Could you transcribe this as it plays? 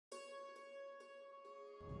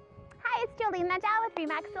Jolene Langelle with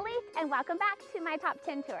Remax Elite, and welcome back to my Top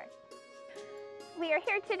 10 Tour. We are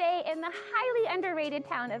here today in the highly underrated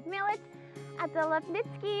town of Millet at the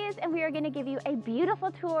Lefnitskys, and we are going to give you a beautiful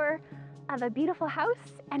tour of a beautiful house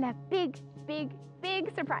and a big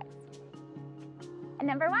surprise. And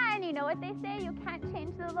number one, you know what they say, you can't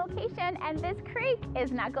change the location, and this creek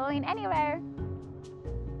is not going anywhere.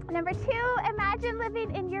 Number two, imagine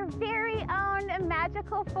living in your very own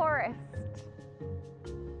magical forest.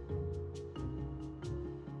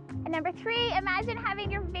 And number three, imagine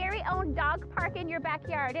having your very own dog park in your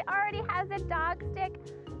backyard. It already has a dog stick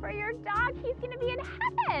for your dog. He's gonna be in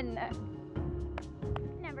heaven.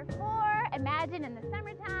 Number four, imagine in the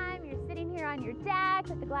summertime, you're sitting here on your deck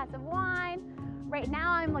with a glass of wine. Right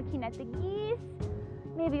now I'm looking at the geese.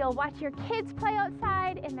 Maybe you'll watch your kids play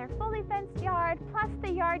outside in their fully fenced yard, plus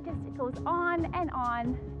the yard just goes on and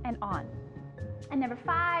on and on. And number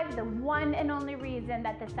five, the one and only reason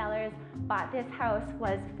that the sellers bought this house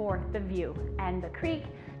was for the view and the creek.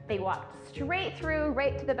 They walked straight through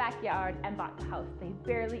right to the backyard and bought the house. They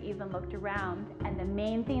barely even looked around. And the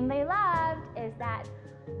main thing they loved is that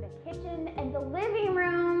the kitchen and the living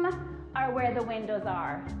room are where the windows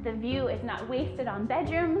are. The view is not wasted on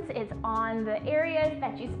bedrooms, it's on the areas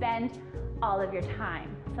that you spend all of your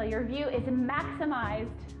time. So your view is maximized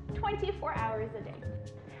 24 hours a day.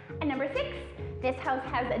 And number six, this house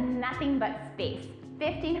has nothing but space.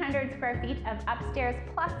 1,500 square feet of upstairs,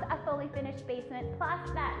 plus a fully finished basement, plus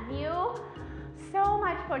that view. So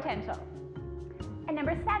much potential. And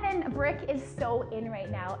number seven, brick is so in right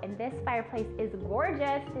now, and this fireplace is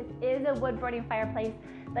gorgeous. This is a wood burning fireplace,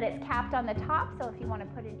 but it's capped on the top, so if you want to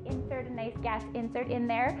put an insert, a nice gas insert in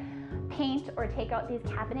there, paint or take out these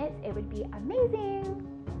cabinets, it would be amazing.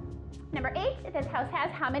 Number eight, this house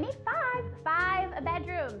has how many? Five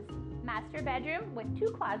bedrooms. Master bedroom with 2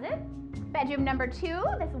 closets. Bedroom number two,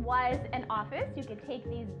 this was an office. You could take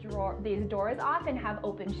these doors off and have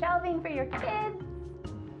open shelving for your kids.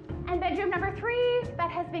 And bedroom number three,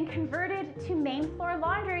 that has been converted to main floor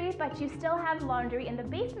laundry, but you still have laundry in the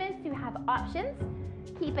basement, so you have options.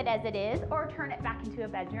 Keep it as it is or turn it back into a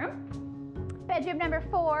bedroom. Bedroom number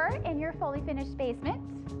four in your fully finished basement.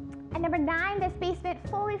 And number nine, this basement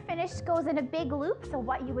fully finished goes in a big loop. So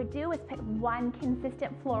what you would do is put one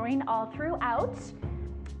consistent flooring all throughout.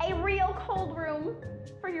 A real cold room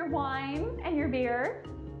for your wine and your beer.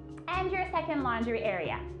 And your second laundry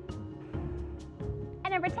area.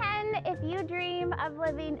 And number 10, if you dream of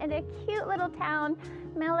living in a cute little town,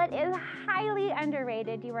 Millet is highly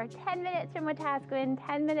underrated. You are 10 minutes from Wetaskiwin,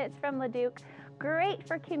 10 minutes from Leduc. Great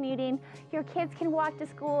for commuting. Your kids can walk to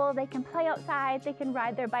school, they can play outside, they can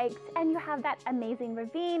ride their bikes, and you have that amazing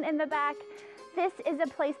ravine in the back. This is a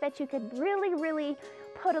place that you could really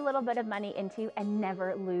put a little bit of money into and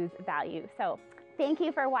never lose value. So thank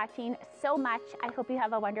you for watching so much. I hope you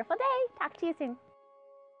have a wonderful day. Talk to you soon.